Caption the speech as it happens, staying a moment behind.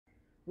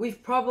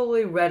We've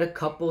probably read a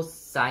couple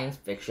science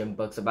fiction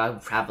books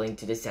about traveling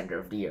to the center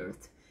of the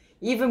Earth.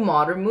 Even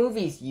modern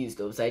movies use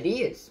those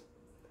ideas.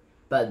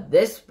 But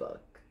this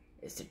book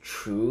is a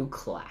true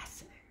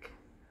classic.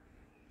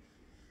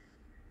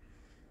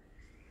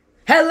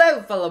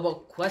 Hello,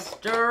 fellow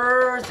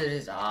BookQuesters! It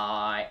is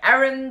I,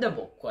 Aaron, the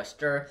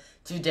BookQuester.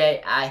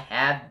 Today I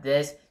have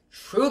this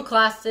true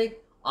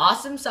classic,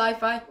 awesome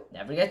sci-fi,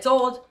 never gets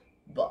old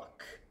book.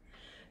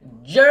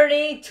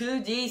 Journey to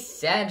the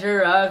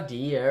Center of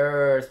the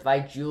Earth by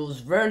Jules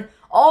Verne.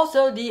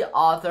 Also the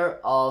author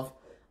of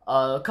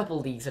a couple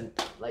leagues,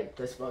 like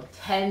this book,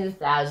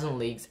 10,000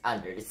 Leagues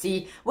Under the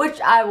Sea, which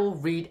I will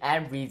read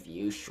and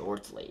review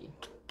shortly.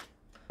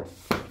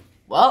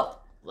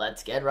 Well,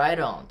 let's get right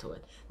on to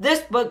it.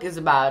 This book is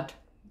about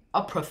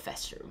a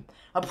professor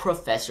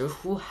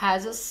who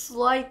has a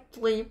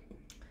slightly,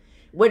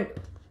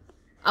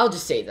 I'll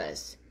just say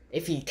this,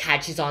 if he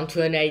catches on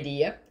to an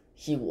idea,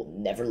 he will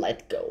never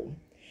let go.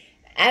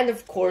 And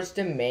of course,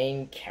 the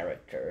main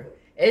character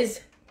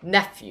is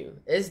nephew,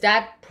 is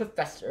that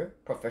Professor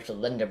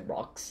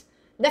Lindenbrock's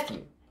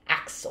nephew,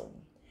 Axel.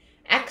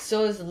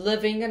 Axel is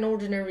living an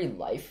ordinary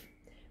life,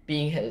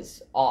 being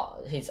his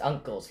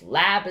uncle's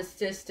lab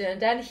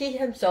assistant, and he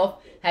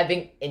himself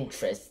having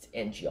interest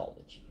in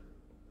geology.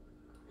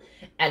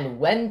 And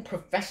when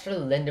Professor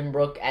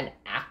Lindenbrock and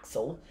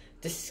Axel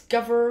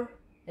discover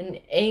an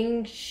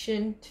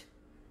ancient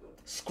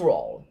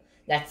scroll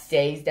that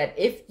says that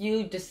if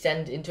you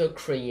descend into a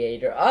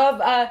crater of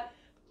a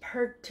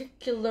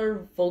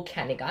particular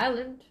volcanic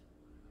island,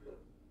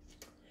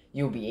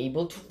 you'll be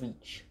able to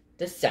reach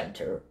the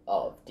center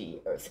of the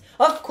Earth.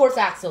 Of course,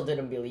 Axel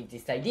didn't believe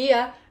this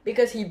idea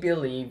because he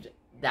believed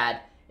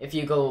that if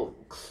you go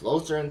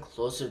closer and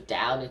closer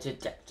down into the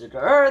depths of the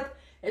Earth,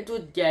 it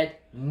would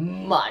get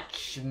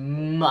much,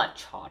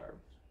 much hotter.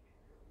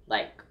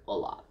 Like, a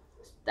lot.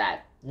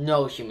 That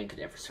no human could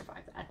ever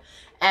survive that.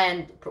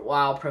 And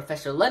while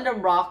Professor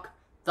Lindenbrock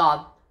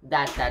thought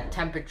that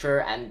temperature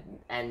and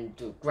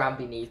the ground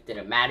beneath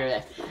didn't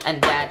matter,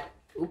 and that,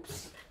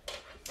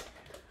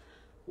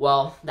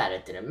 that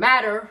it didn't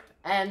matter,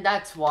 and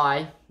that's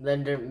why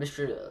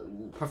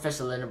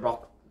Professor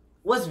Lindenbrock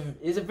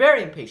is a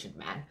very impatient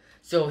man.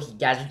 So he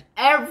gathered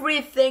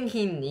everything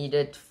he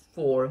needed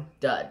for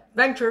the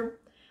adventure,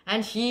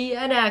 and he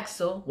and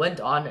Axel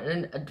went on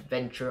an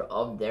adventure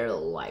of their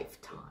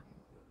lifetime.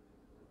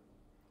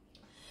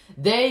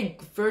 They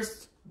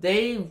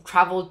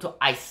traveled to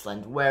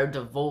Iceland, where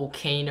the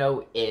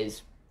volcano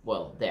is,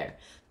 there.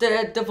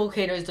 The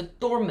volcano is a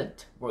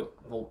dormant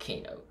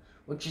volcano,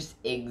 which is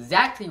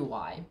exactly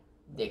why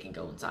they can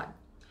go inside.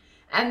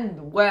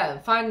 And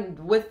find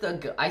with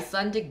the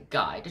Icelandic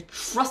guide, a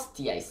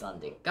trusty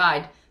Icelandic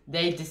guide,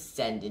 they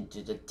descend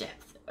into the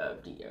depth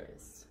of the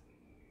Earth.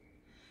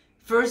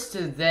 First,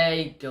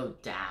 they go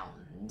down,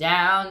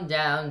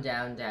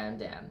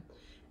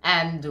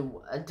 and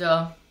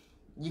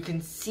you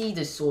can see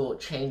the soil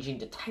changing,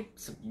 the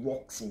types of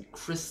rocks and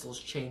crystals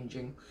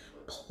changing,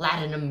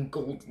 platinum,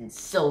 gold, and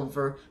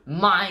silver,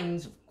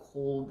 mines of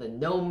coal that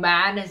no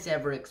man has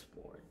ever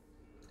explored.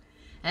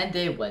 And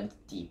they went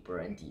deeper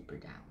and deeper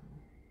down.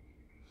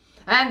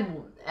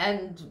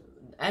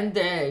 And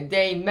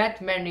they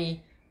met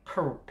many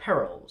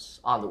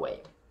perils on the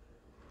way.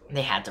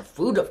 They had their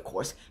food, of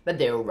course, but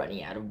they were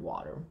running out of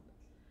water.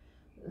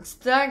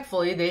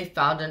 Thankfully, they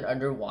found an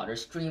underwater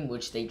stream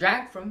which they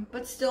drank from,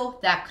 but still,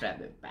 that could have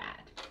been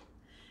bad.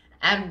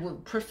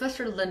 And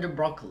Professor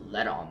Lindenbrock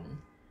led on,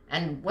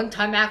 and one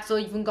time Axel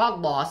even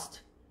got lost,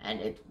 and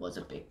it was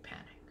a big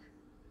panic.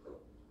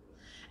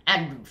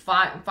 And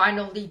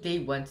finally, they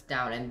went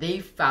down, and they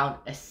found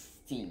a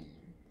sea,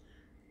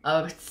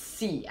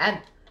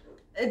 and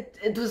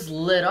it was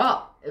lit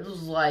up. It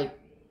was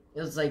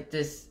like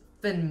this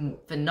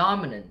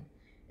phenomenon.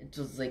 It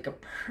was like a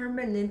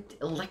permanent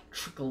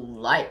electrical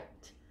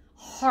light,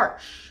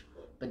 harsh,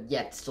 but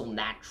yet still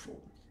natural.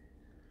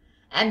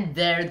 And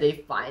there they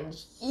find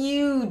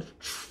huge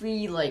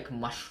tree-like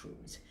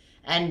mushrooms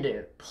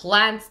and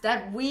plants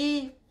that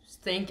we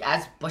think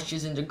as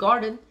bushes in the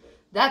garden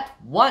that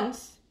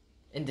once,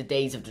 in the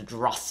days of the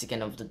Jurassic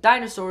and of the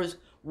dinosaurs,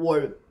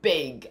 were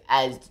big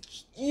as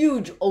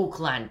huge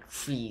oakland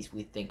trees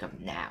we think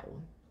of now.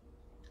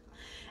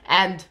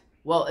 And,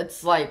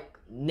 it's like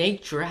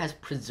nature has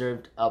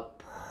preserved a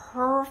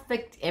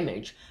perfect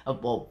image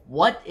of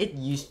what it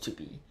used to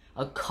be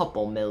a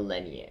couple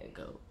millennia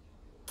ago.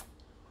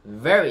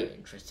 Very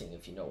interesting,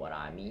 if you know what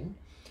I mean.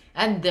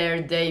 And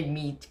there they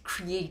meet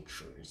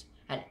creatures,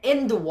 and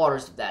in the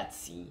waters of that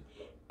sea,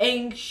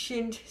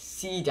 ancient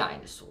sea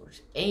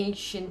dinosaurs,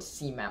 ancient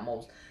sea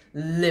mammals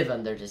live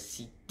under the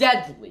sea,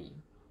 deadly,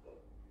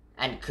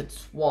 and could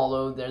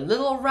swallow their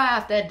little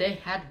raft that they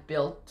had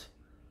built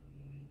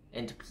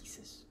into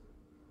pieces.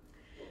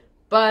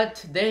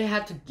 But they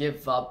had to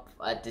give up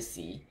at the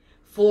sea,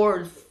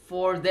 for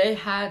they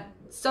had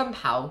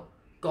somehow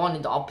gone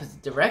in the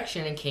opposite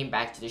direction and came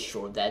back to the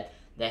shore that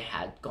they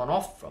had gone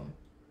off from.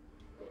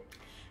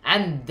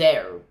 And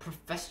there,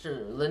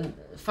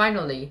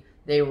 finally,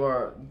 they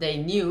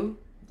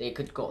they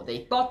could go. They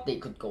thought they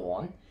could go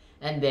on,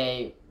 and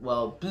they,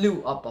 well,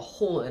 blew up a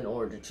hole in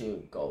order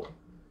to go.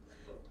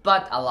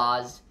 But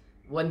alas,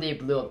 when they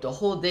blew up the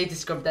hole, they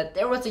discovered that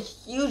there was a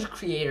huge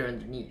crater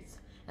underneath,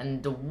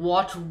 and the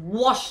water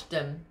washed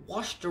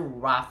the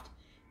raft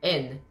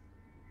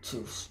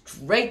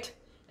straight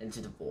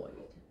into the void.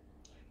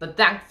 But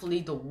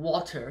thankfully, the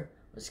water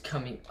was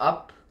coming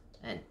up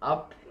and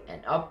up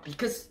and up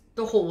because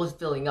the hole was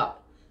filling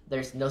up.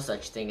 There's no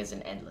such thing as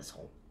an endless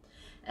hole.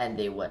 And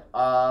they went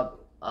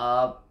up,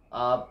 up,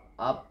 up,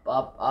 up,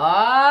 up,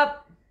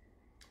 up.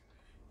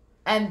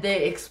 And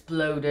they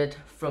exploded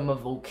from a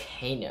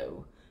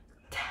volcano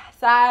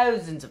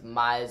thousands of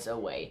miles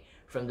away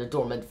from the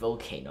dormant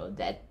volcano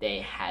that they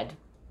had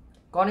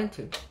gone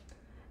into.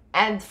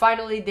 And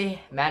finally,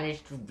 they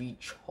managed to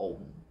reach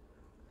home.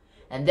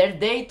 And there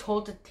they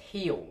told the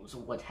tales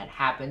of what had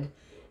happened,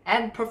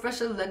 and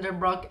Professor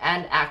Lindenbrook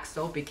and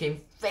Axel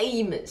became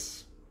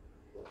famous.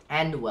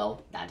 And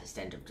well, that is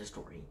the end of the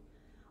story.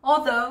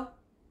 Although,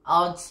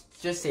 I'll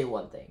just say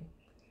one thing.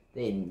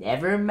 They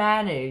never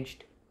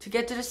managed to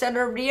get to the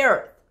center of the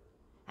earth.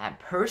 And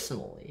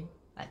personally,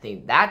 I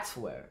think that's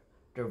where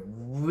the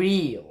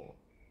real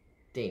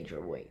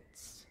danger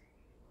waits.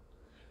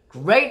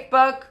 Great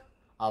book,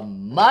 a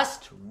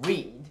must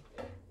read.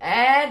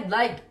 And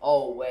like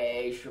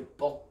always, your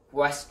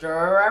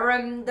BookQuester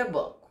and the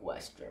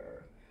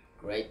BookQuester.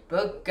 Great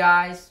book,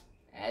 guys.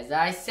 As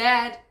I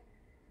said,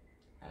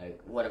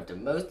 one of the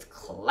most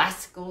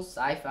classical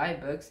sci-fi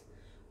books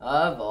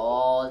of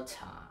all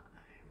time.